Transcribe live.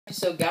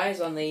episode,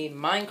 guys, on the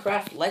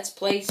Minecraft Let's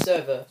Play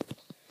server.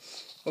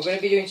 We're going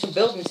to be doing some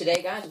building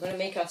today, guys. We're going to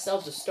make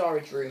ourselves a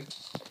storage room.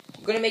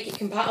 We're going to make it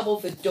compatible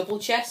for double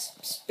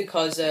chests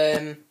because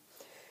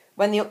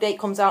when the update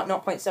comes out,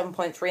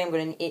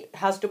 0.7.3, it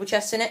has double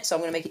chests in it, so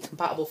I'm going to make it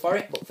compatible for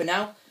it. But for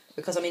now,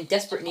 because I'm in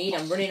desperate need,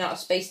 I'm running out of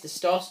space to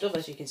store stuff,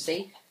 as you can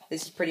see.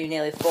 This is pretty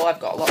nearly full. I've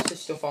got lots of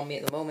stuff on me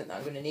at the moment that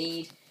I'm going to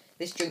need.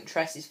 This junk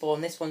chest is full,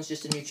 and this one's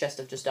just a new chest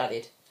I've just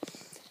added.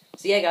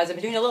 So yeah, guys, I've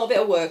been doing a little bit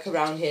of work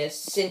around here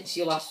since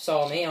you last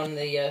saw me on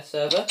the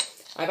server.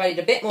 I've added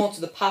a bit more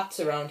to the paths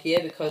around here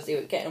because they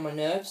were getting on my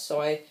nerves,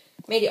 so I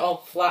made it all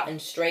flat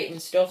and straight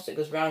and stuff, so it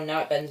goes round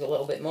now, it bends a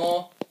little bit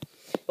more.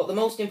 But the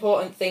most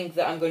important thing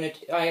that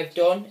I have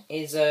done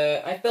is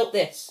I've built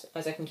this,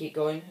 as I can keep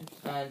going,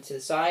 and to the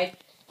side,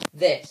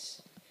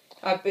 this.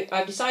 I've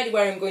decided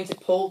where I'm going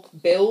to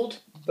build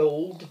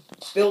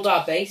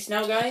our base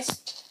now,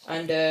 guys.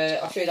 And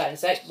I'll show you that in a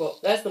sec,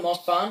 but there's the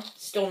mob farm,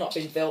 still not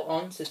been built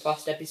on since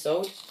last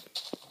episode.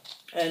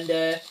 And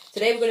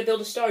today we're going to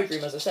build a storage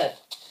room, as I said.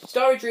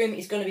 Storage room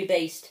is going to be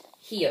based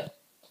here,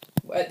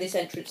 at this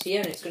entrance here,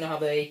 and it's going to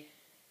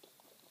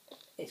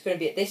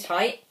be at this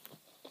height,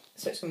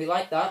 so it's going to be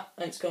like that,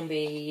 and it's going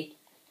to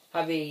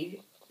have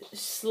a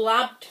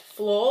slabbed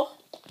floor.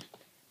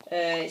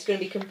 It's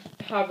going to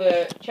have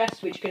a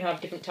chest which can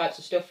have different types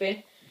of stuff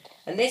in,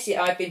 and this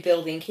I've been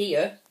building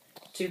here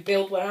to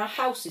build where our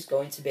house is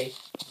going to be.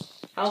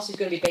 House is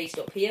going to be based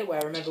up here,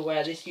 where I remember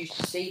where this used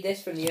to see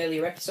this from the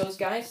earlier episodes,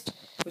 guys.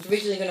 I was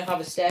originally going to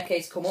have a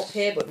staircase come up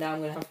here, but now I'm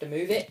going to have to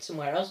move it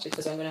somewhere else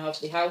because I'm going to have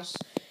the house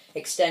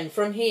extend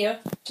from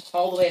here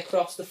all the way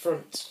across the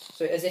front,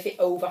 so as if it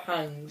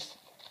overhangs.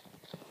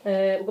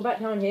 We'll go back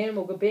down here and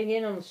we'll go big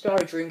in on the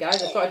storage room,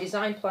 guys. I've got a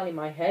design plan in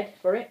my head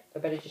for it. I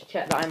better just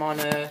check that I'm on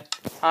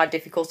hard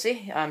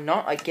difficulty. I'm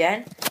not,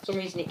 again. For some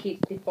reason it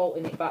keeps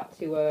defaulting it back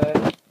to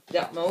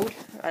that mode,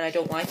 and I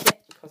don't like it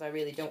because I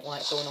really don't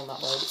like going on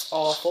that mode. It's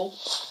awful.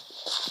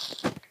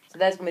 So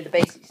there's going to be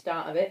the basic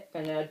start of it,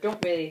 and I'm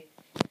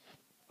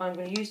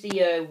going to use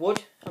the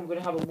wood. I'm going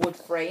to have a wood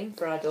frame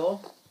for our door,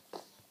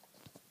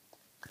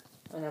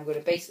 and I'm going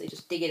to basically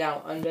just dig it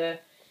out. And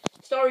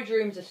storage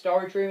room's a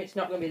storage room. It's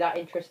not going to be that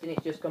interesting.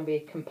 It's just going to be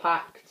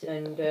compact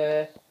and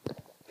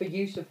for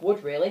use of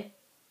wood, really.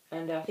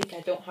 And I think I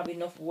don't have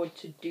enough wood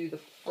to do the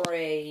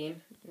frame.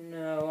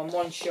 No, I'm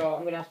one short.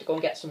 I'm going to have to go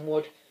and get some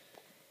wood.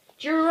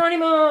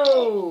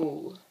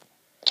 Geronimo!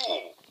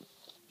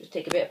 Just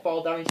take a bit of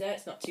fall damage there,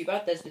 it's not too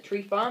bad. There's the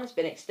tree farm, it's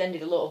been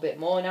extended a little bit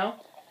more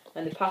now,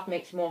 and the path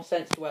makes more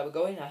sense to where we're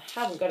going. I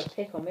haven't got a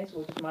pick on this,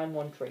 we'll just mine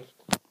one tree.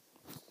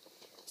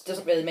 This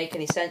doesn't really make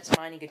any sense,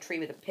 mining a tree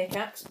with a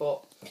pickaxe,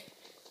 but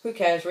who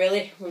cares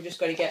really? We've just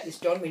got to get this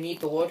done. We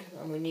need the wood,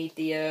 and we need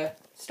the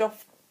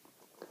stuff.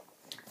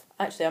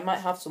 Actually, I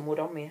might have some wood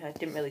on me, I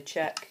didn't really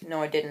check. No,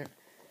 I didn't.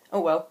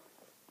 Oh well.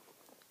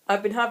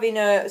 I've been having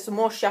some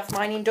more shaft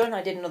mining done.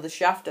 I did another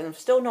shaft, and I've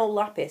still no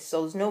lapis,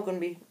 so there's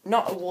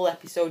not a wool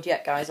episode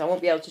yet, guys. I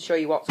won't be able to show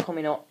you what's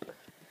coming up.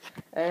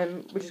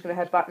 We're just going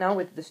to head back now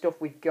with the stuff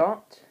we've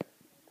got.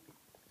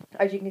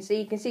 As you can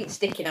see it's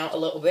sticking out a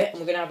little bit, and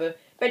we're going to have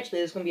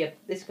eventually this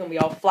is going to be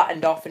all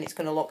flattened off, and it's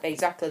going to look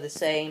exactly the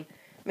same.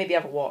 Maybe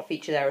have a water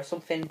feature there or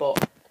something,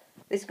 but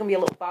this is going to be a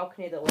little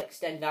balcony that will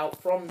extend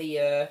out from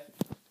the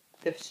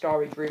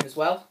storage room as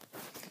well.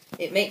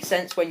 It makes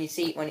sense when you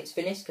see it when it's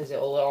finished, because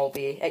it'll all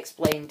be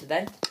explained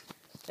then.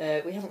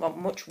 We haven't got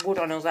much wood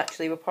on us,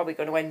 actually. We're probably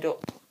going to end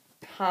up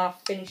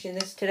half finishing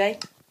this today.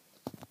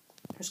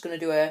 I'm just going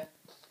to do a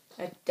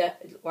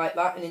like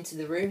that and into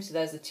the room. So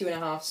there's the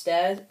 2.5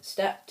 stairs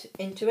stepped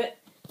into it.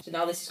 So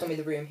now this is going to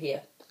be the room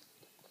here.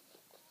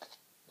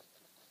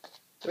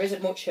 There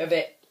isn't much of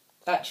it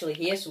actually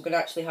here, so we're going to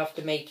actually have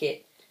to make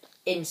it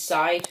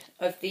inside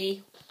of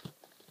the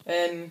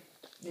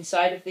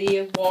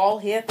wall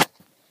here.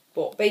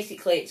 But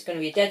basically it's going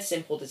to be a dead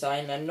simple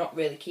design, and I'm not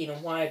really keen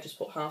on why I've just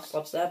put half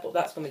slabs there, but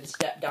that's going to be the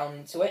step down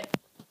into it.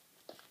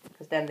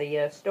 Because then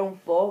the stone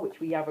floor, which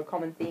we have a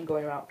common theme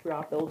going around through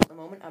our build at the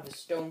moment, have a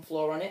stone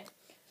floor on it.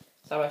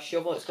 So our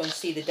shovel, it's going to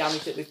see the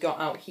damage that we've got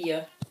out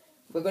here.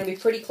 We're going to be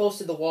pretty close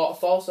to the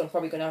waterfall, so I'm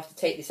probably going to have to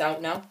take this out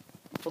now.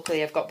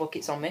 Luckily I've got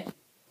buckets on me.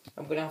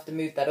 I'm going to have to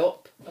move that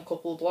up a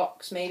couple of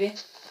blocks maybe.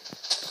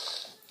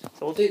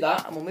 So we'll do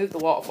that, and we'll move the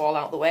waterfall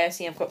out of the way. I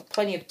see I've got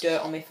plenty of dirt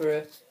on me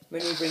for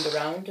manoeuvring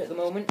around at the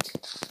moment,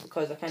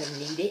 because I kind of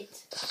need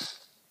it.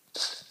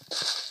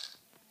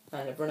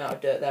 And I've run out of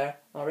dirt there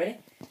already.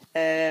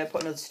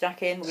 Put another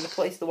stack in. We're going to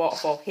place the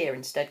waterfall here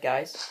instead,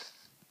 guys.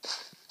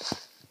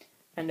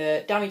 And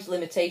damage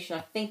limitation,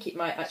 I think it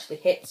might actually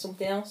hit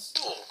something else.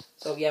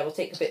 So yeah, we'll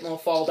take a bit more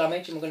fall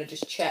damage, and we're going to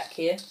just check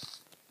here.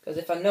 Because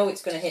if I know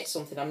it's going to hit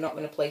something, I'm not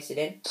going to place it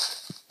in.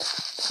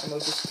 And we'll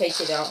just take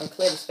it out and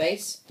clear the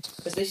space.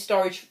 Because this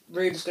storage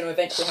room is going to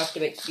eventually have to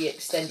be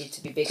extended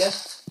to be bigger.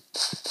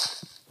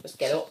 Just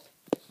get up,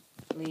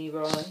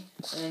 Leroy,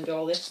 and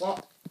all this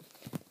lot.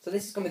 So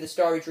this is going to be the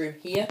storage room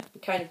here. We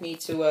kind of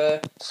need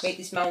to make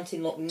this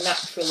mountain look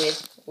naturally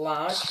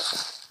large.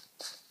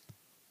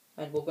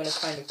 And we're going to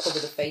kind of cover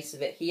the face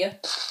of it here.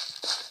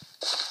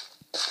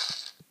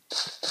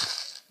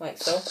 like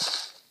so,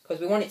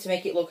 because we want it to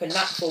make it look a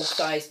natural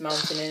sized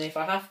mountain, and if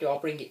I have to I'll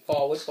bring it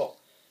forward, but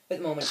at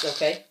the moment it's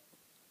okay.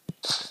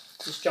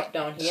 Just drop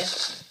down here,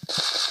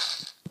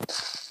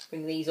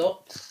 bring these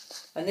up,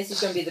 and this is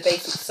going to be the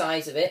basic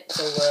size of it,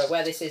 so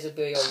where this is will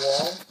be a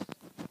wall,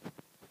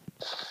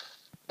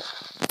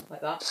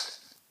 like that.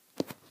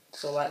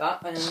 So like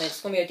that, and then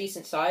it's going to be a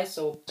decent size,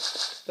 so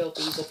build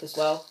these up as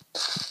well,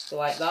 so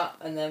like that,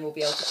 and then we'll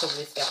be able to cover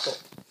this gap up.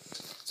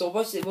 So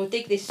we'll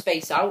dig this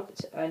space out,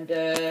 and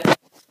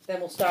then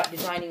we'll start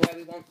designing where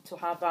we want to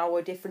have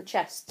our different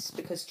chests,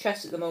 because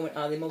chests at the moment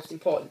are the most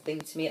important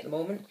thing to me at the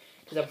moment,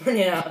 because I'm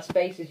running out of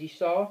space, as you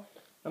saw,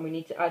 and we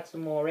need to add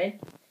some more in.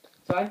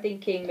 So I'm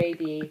thinking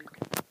maybe,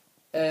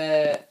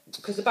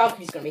 because the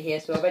balcony's going to be here,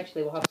 so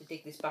eventually we'll have to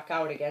dig this back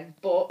out again,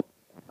 but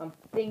I'm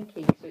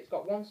thinking, so it's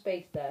got one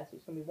space there, so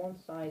it's going to be one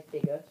size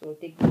bigger, so we'll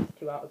dig these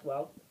two out as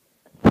well.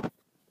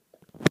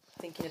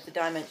 Thinking of the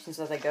dimensions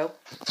as I go.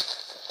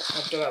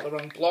 I've dug out the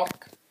wrong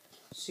block.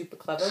 Super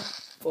clever.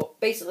 But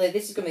basically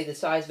this is going to be the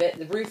size of it.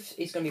 The roof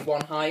is going to be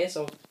one higher,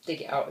 so I'll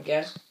dig it out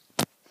again.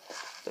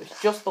 So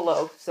it's just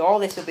below. So all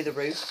this will be the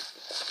roof.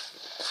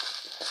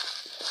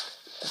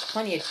 There's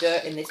plenty of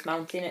dirt in this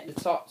mountain at the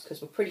top,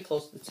 because we're pretty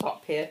close to the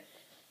top here.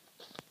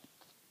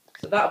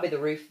 So that'll be the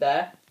roof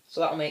there.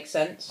 So that'll make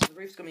sense. The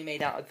roof's going to be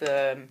made out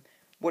of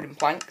wooden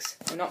planks.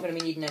 We're not going to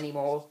be needing any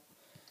more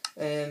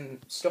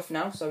stuff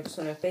now, so I'm just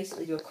going to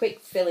basically do a quick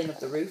filling of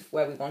the roof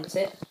where we want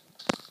it.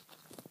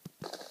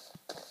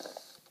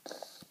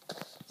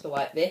 So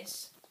like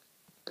this,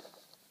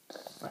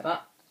 like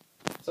that.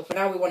 So for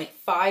now we want it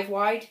 5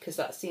 wide, because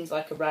that seems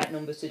like a right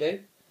number to do.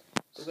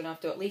 So we're going to have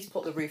to at least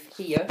put the roof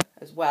here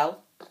as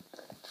well.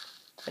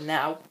 For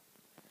now,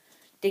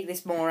 dig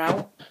this more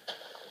out.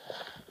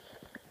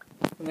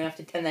 I'm going to have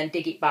to, and then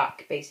dig it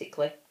back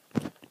basically,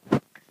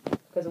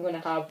 because I'm going to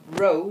have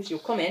rows. You'll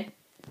come in,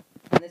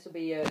 and this will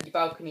be your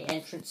balcony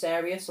entrance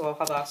area. So I'll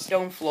have our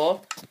stone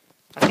floor.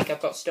 I think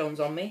I've got stones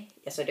on me.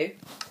 Yes, I do.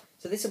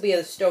 So this will be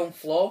a stone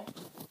floor.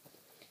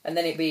 And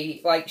then it'd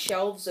be like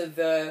shelves of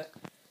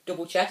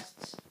double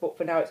chests, but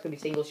for now it's going to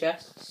be single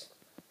chests.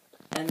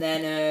 And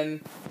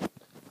then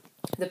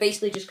they're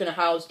basically just going to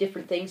house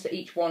different things that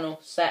each one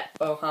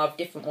will have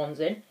different ones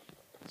in.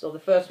 So the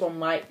first one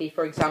might be,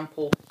 for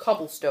example,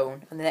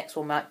 cobblestone, and the next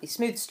one might be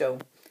smooth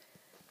stone.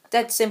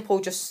 Dead simple,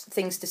 just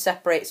things to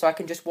separate, so I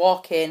can just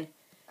walk in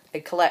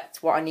and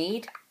collect what I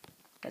need.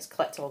 Let's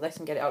collect all this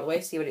and get it out of the way,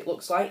 see what it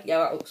looks like. Yeah,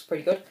 that looks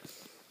pretty good.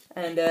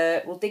 And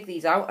we'll dig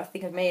these out. I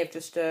think I may have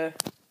just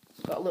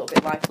got a little bit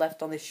of life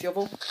left on this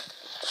shovel,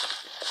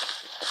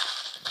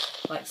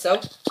 like so.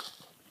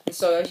 And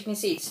so as you can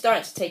see, it's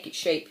starting to take its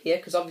shape here,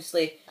 because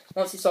obviously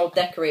once it's all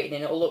decorated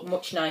in, it'll look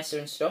much nicer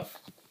and stuff.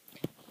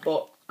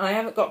 But I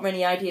haven't got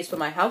many ideas for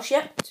my house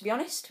yet, to be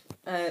honest.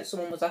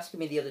 Someone was asking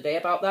me the other day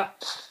about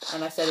that,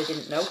 and I said I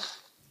didn't know,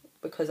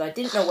 because I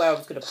didn't know where I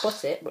was going to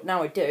put it, but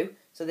now I do.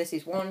 So this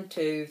is 1,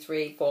 2,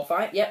 3, 4,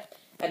 5, yep.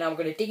 And I'm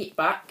going to dig it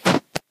back.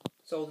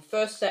 So the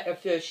first set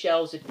of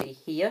shelves would be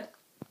here.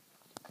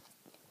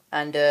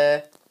 And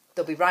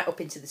they'll be right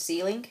up into the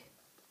ceiling,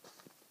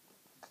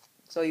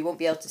 so you won't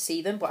be able to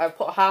see them, but I've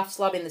put a half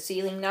slab in the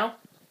ceiling now.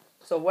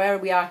 So where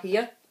we are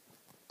here,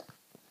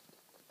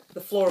 the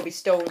floor will be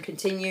stone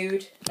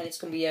continued, and it's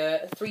going to be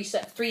a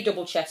 3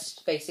 double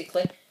chests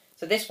basically.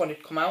 So this one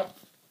would come out,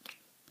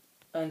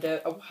 and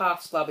a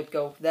half slab would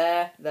go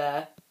there,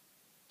 there,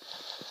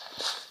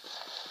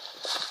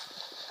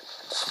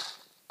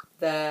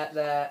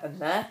 there, and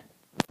there.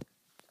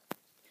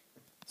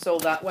 So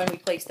that when we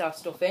placed our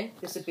stuff in,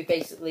 this would be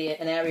basically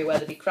an area where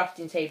there'd be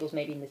crafting tables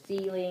maybe in the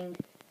ceiling,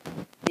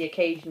 the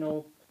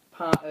occasional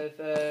part of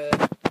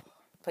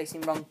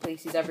placing wrong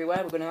places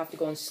everywhere. We're going to have to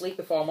go and sleep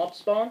before mob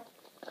spawn.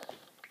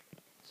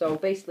 So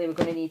basically we're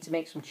going to need to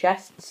make some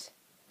chests.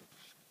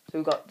 So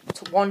we've got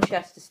 1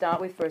 chest to start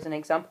with for as an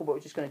example, but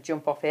we're just going to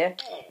jump off here.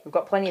 We've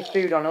got plenty of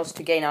food on us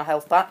to gain our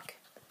health back.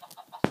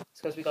 It's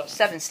because we've got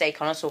 7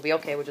 steak on us, so we'll be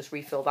okay. We'll just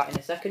refill that in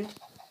a second.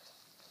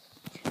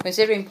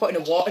 Considering putting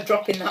a water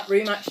drop in that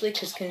room, actually,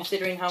 because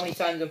considering how many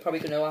times I'm probably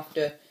going to have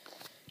to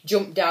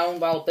jump down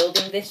while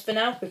building this for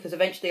now, because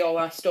eventually all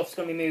our stuff's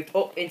going to be moved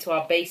up into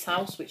our base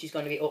house, which is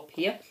going to be up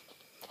here.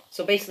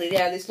 So basically,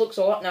 yeah, this looks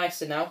a lot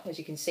nicer now. As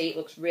you can see, it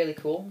looks really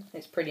cool.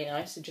 It's pretty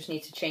nice. I just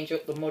need to change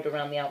up the mud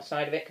around the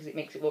outside of it, because it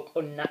makes it look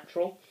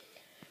unnatural.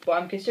 But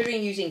I'm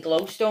considering using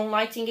glowstone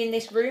lighting in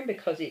this room,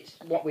 because it's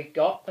what we've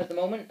got at the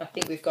moment. I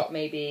think we've got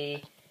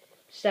maybe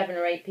 7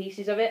 or 8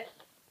 pieces of it.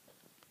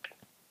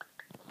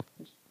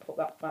 Put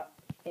that back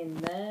in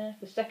there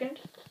for a second.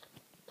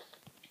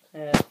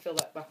 Fill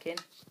that back in.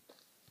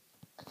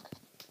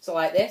 So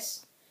like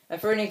this. And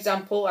for an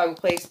example, I will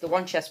place the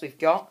 1 chest we've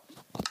got,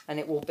 and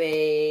it will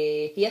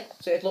be here.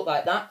 So it'd look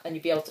like that, and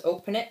you'd be able to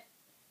open it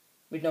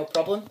with no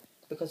problem,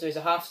 because there is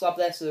a half slab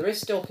there, so there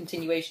is still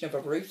continuation of a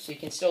roof, so you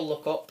can still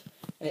look up,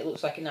 and it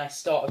looks like a nice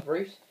started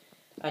roof.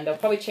 And I'll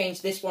probably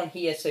change this one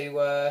here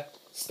to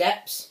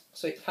steps,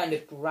 so it kind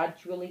of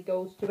gradually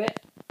goes to it.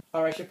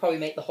 Or I should probably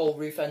make the whole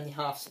roof only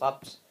half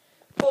slabs.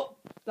 But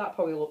that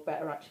probably look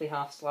better actually,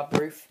 half slab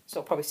roof. So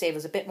it'll probably save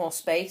us a bit more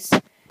space.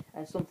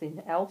 and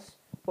something else.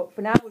 But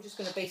for now, we're just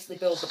going to basically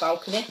build the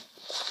balcony,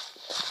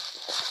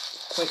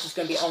 which is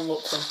going to be on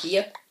look from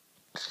here.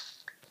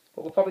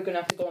 But we're probably going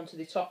to have to go onto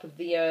the top of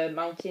the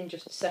mountain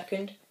just a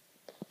second,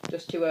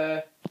 just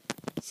to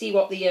see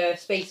what the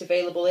space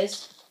available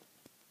is.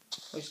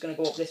 We're just going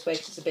to go up this way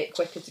because it's a bit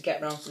quicker to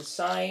get around to the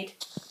side.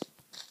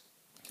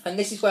 And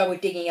this is where we're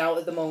digging out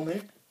at the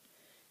moment.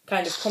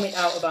 Kind of coming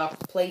out of our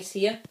place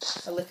here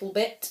a little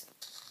bit.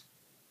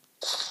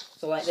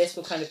 So like this,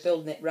 we're kind of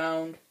building it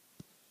round.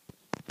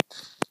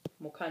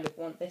 We'll kind of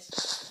want this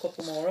a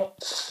couple more up,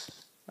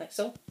 like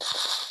so.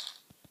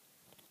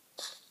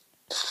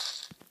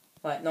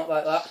 Like, not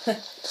like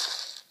that.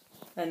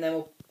 And then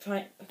we'll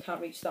try, I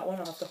can't reach that one,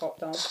 I'll have to hop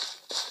down.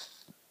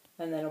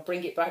 And then I'll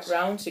bring it back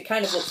round, so it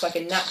kind of looks like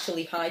a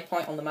naturally high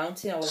point on the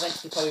mountain. I'll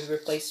eventually probably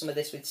replace some of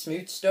this with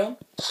smooth stone,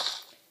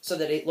 so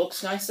that it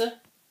looks nicer.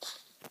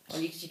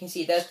 And you can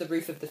see there's the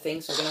roof of the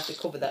thing, so we're going to have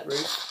to cover that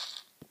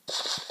roof,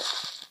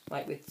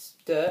 like with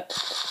dirt.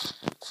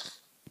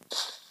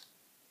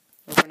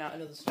 We're running out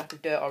another stack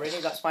of dirt already,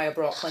 that's why I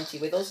brought plenty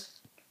with us.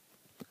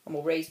 And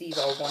we'll raise these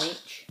all one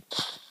each.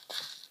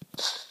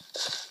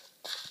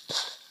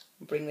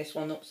 And bring this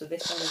one up to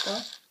this one as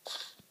well.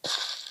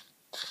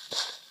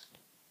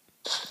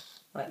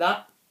 Like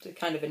that, so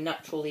kind of a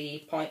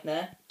naturally point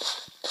there.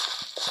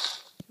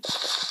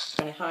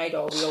 Trying to hide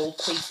all the old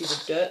pieces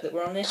of dirt that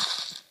were on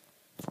this.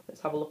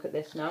 Let's have a look at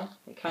this now.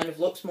 It kind of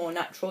looks more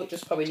natural, it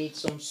just probably needs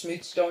some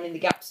smooth stone in the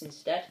gaps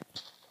instead.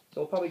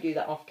 So we'll probably do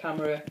that off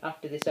camera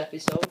after this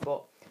episode,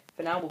 but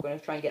for now we're going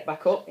to try and get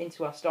back up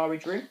into our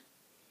storage room,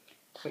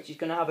 which is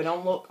going to have an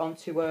on-look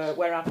onto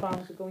where our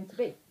farms are going to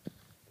be.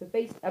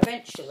 Because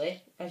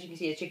eventually, as you can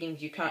see, the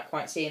chickens you can't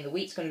quite see, and the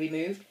wheat's going to be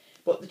moved.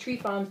 But the tree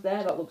farm's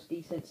there, that looks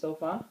decent so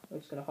far. We're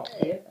just going to hop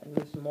here and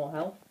lose some more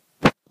health.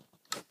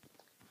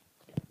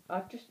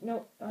 I've just,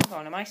 no, hang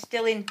on, am I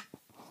still in?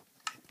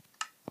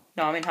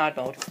 No, I'm in hard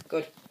mode.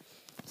 Good.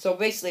 So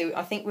basically,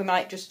 I think we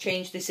might just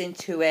change this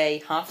into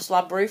a half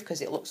slab roof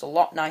because it looks a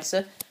lot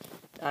nicer.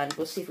 And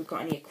we'll see if we've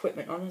got any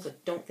equipment on us. I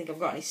don't think I've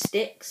got any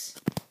sticks.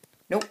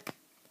 Nope.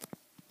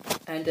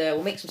 And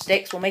we'll make some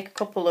sticks. We'll make a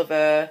couple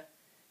of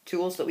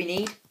tools that we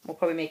need. We'll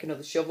probably make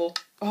another shovel.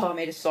 Oh, I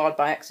made a sword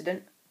by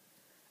accident.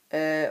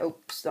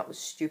 Oops, that was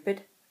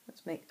stupid.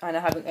 And I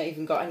haven't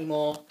even got any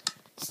more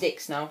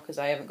sticks now because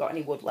I haven't got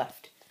any wood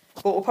left.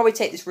 But we'll probably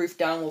take this roof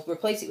down, we'll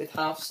replace it with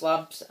half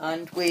slabs,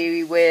 and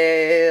we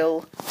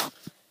will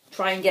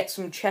try and get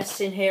some chests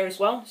in here as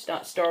well,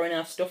 start storing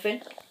our stuff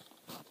in.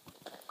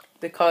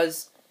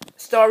 Because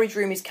storage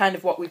room is kind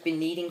of what we've been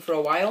needing for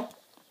a while,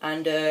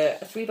 and a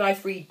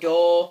 3x3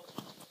 door,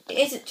 it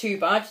isn't too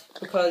bad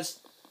because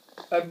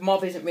a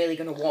mob isn't really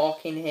going to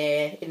walk in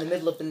here in the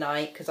middle of the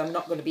night because I'm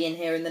not going to be in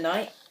here in the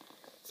night.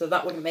 So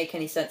that wouldn't make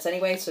any sense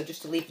anyway, so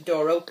just to leave the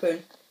door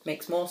open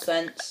makes more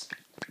sense.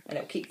 And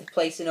it'll keep the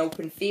place an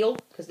open feel,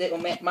 because it'll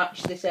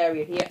match this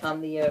area here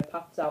and the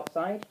paths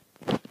outside.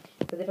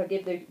 Because if I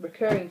give the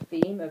recurring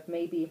theme of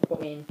maybe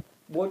putting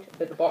wood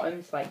at the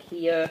bottoms, like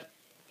here,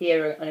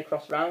 here and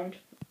across round,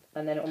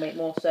 and then it'll make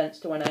more sense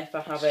to when if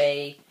I have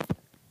a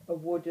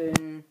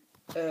wooden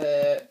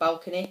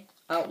balcony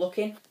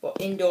outlooking. But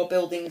indoor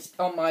buildings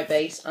on my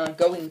base are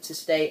going to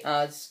stay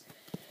as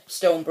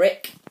stone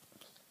brick,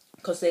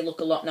 because they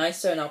look a lot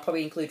nicer, and I'll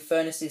probably include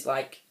furnaces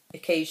like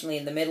occasionally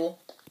in the middle,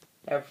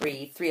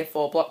 every 3 or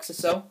 4 blocks or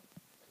so.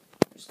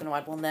 I'm just going to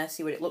add one there,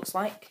 see what it looks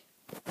like.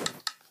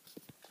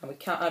 And we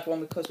can't add one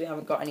because we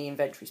haven't got any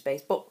inventory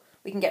space, but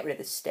we can get rid of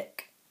this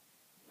stick,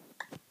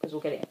 because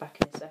we'll get it back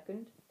in a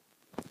second.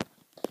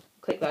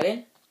 Click that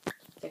in,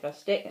 take our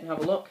stick and have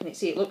a look, and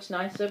see it looks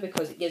nicer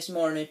because it gives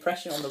more an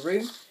impression on the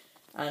room.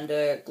 And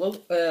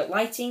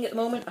lighting at the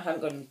moment, I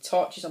haven't got any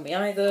torches on me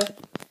either.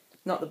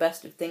 Not the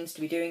best of things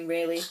to be doing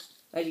really.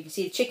 As you can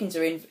see, the chickens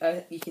are in,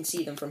 you can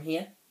see them from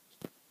here.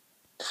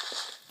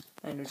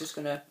 And we're just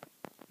going to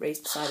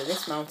raise the side of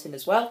this mountain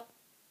as well.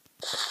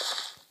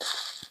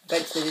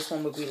 Eventually this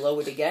one will be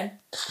lowered again.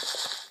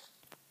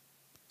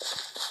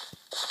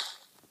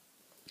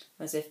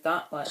 As if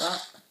that, like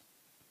that.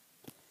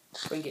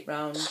 Bring it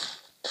round.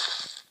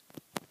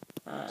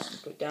 And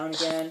go down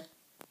again.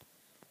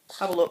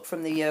 Have a look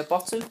from the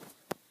bottom.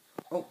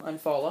 Oh, and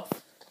fall off.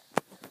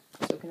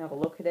 So we can have a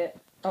look at it.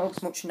 Oh,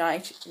 it looks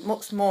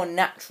much more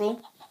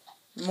natural.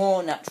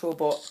 More natural,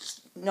 but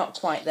not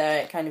quite there.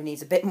 It kind of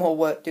needs a bit more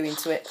work doing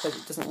to it because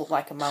it doesn't look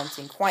like a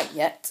mountain quite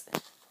yet.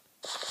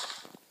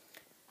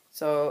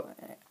 So,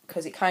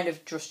 because it kind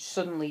of just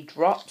suddenly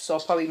drops, so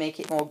I'll probably make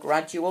it more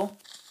gradual.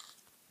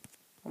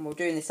 And we're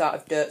doing this out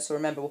of dirt, so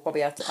remember we'll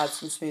probably have to add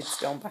some smooth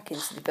stone back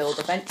into the build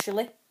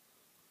eventually.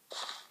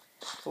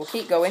 So we'll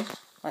keep going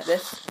like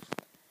this,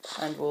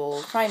 and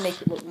we'll try and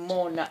make it look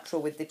more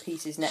natural with the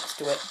pieces next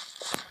to it.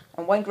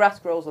 And when grass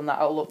grows on that,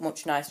 it'll look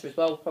much nicer as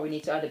well. We'll probably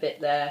need to add a bit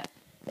there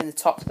in the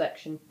top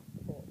section,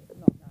 but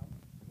not now.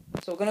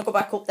 So we're going to go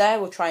back up there.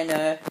 We'll try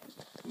and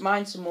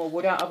mine some more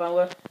wood out of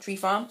our tree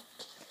farm.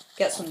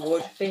 Get some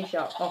wood, finish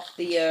off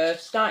the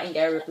starting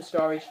area of the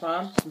storage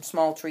farm. Some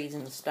small trees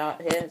in the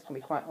start here. It's going to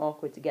be quite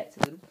awkward to get to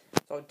them.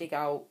 So I'll dig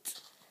out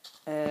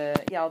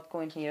Yeah, I'll go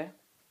in here.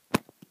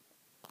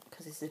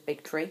 Because this is a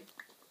big tree.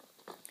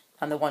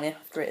 And the one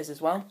after it is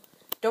as well.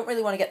 Don't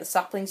really want to get the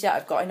saplings yet.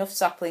 I've got enough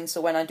saplings,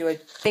 so when I do a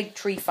big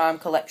tree farm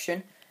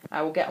collection,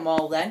 I will get them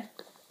all then.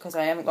 Because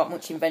I haven't got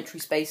much inventory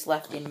space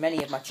left in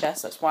many of my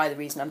chests. That's why the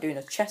reason I'm doing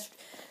a chest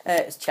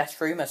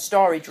room, a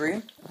storage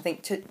room. I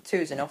think two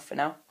is enough for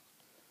now.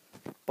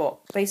 But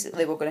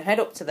basically we're going to head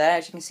up to there.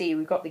 As you can see,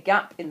 we've got the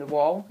gap in the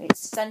wall. It's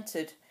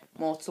centred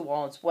more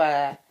towards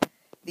where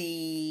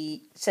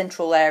the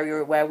central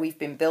area where we've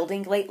been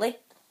building lately.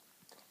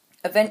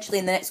 Eventually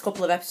in the next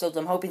couple of episodes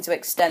I'm hoping to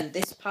extend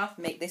this path,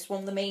 make this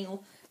one the main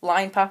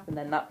line path, and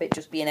then that bit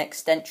just be an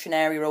extension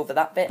area over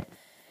that bit.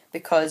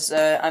 Because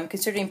I'm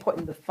considering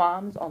putting the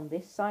farms on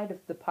this side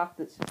of the path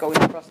that's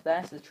going across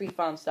there. So the tree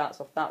farm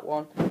starts off that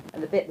one,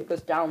 and the bit that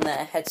goes down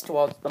there heads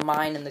towards the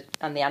mine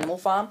and the animal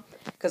farm.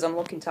 Because I'm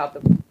looking to have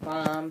the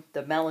farm,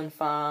 the melon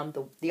farm,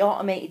 the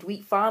automated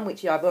wheat farm,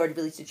 which I've already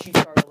released a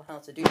tutorial on how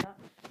to do that,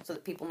 so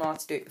that people know how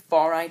to do it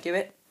before I do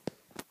it.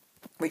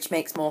 Which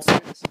makes more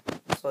sense,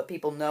 so that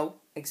people know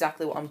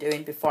exactly what I'm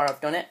doing before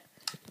I've done it.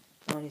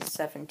 Only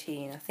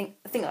 17. I think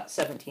that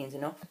 17 is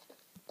enough.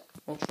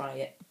 We'll try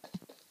it.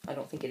 I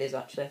don't think it is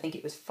actually. I think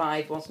it was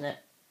 5, wasn't it?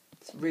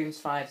 Room's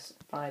 5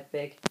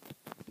 big.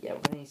 Yeah, we're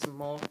gonna need some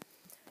more.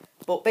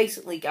 But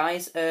basically,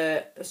 guys,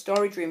 a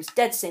storage room's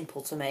dead simple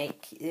to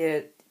make.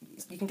 You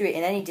can do it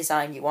in any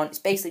design you want. It's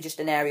basically just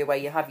an area where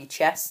you have your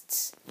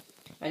chests,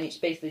 and it's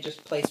basically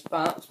just placed.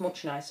 Oh, that's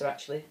much nicer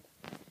actually.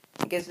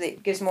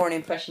 It gives more an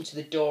impression to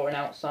the door and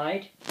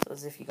outside, so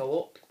as if you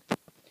go up.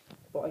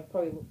 But it'd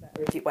probably look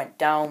better if it went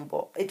down,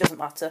 but it doesn't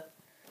matter.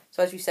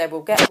 So as we said,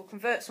 we'll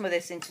convert some of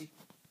this into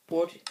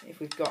wood if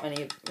we've got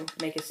any. We'll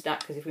make a stack,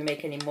 because if we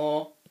make any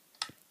more,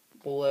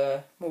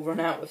 we'll run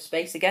out of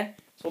space again.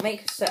 So we'll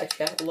make a set of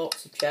chests,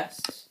 lots of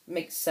chests.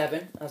 Make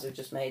 7 as we've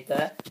just made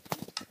there,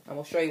 and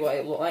we'll show you what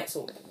it will look like.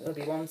 So there'll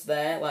be ones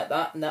there like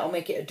that, and that'll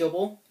make it a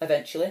double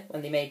eventually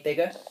when they're made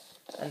bigger,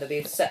 and there'll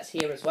be sets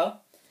here as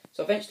well.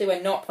 So eventually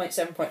when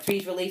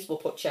 0.7.3 is released, we'll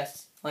put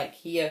chests like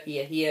here,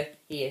 here, here,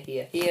 here,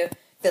 here, here,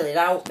 fill it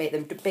out, make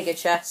them bigger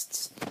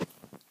chests,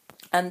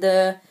 and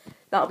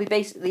that'll be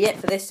basically it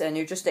for this, and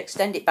you'll just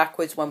extend it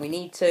backwards when we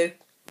need to,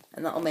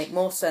 and that'll make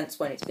more sense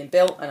when it's been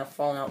built. And I've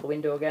fallen out the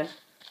window again.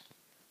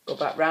 Go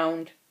back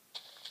round,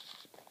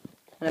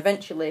 and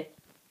eventually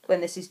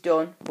when this is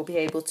done, we'll be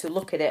able to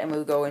look at it and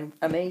we'll go,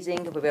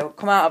 amazing, we'll be able to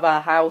come out of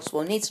our house.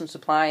 We'll need some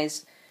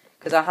supplies,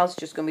 because our house is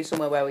just going to be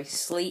somewhere where we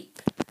sleep,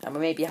 and we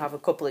maybe have a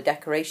couple of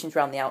decorations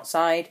around the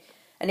outside.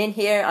 And in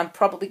here, I'm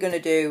probably going to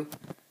do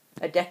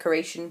a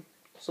decoration,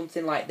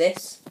 something like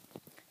this,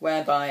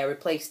 whereby I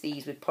replace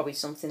these with probably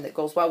something that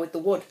goes well with the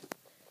wood.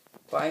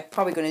 But I'm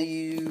probably going to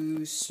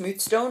use smooth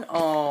stone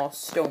or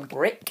stone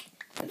brick.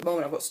 At the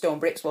moment I've got stone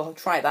bricks. We'll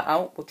try that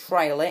out, we'll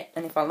trial it,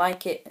 and if I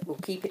like it, we'll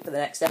keep it for the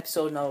next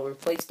episode and I'll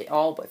replace it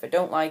all. But if I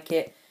don't like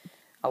it,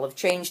 I'll have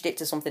changed it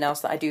to something else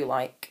that I do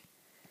like.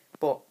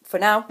 But for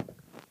now,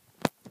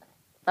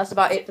 that's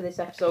about it for this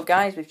episode,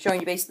 guys. We've shown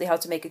you basically how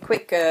to make a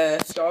quick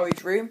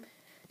storage room.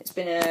 It's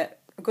been a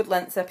good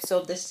length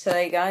episode this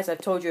today, guys.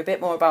 I've told you a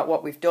bit more about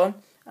what we've done.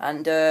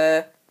 And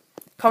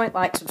comment,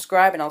 like,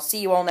 subscribe, and I'll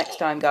see you all next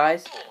time,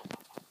 guys.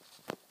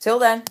 Till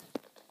then,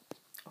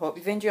 I hope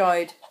you've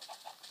enjoyed.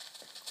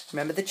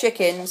 Remember the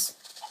chickens.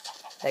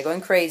 They're going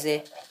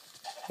crazy.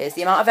 Here's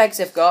the amount of eggs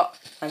I've got,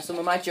 and some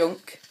of my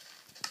junk.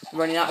 I'm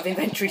running out of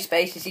inventory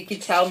space, as you can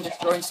tell. I'm just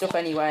throwing stuff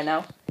anywhere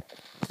now.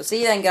 So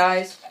see you then,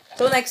 guys.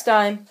 Till next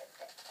time.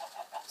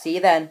 See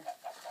you then.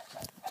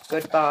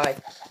 Goodbye.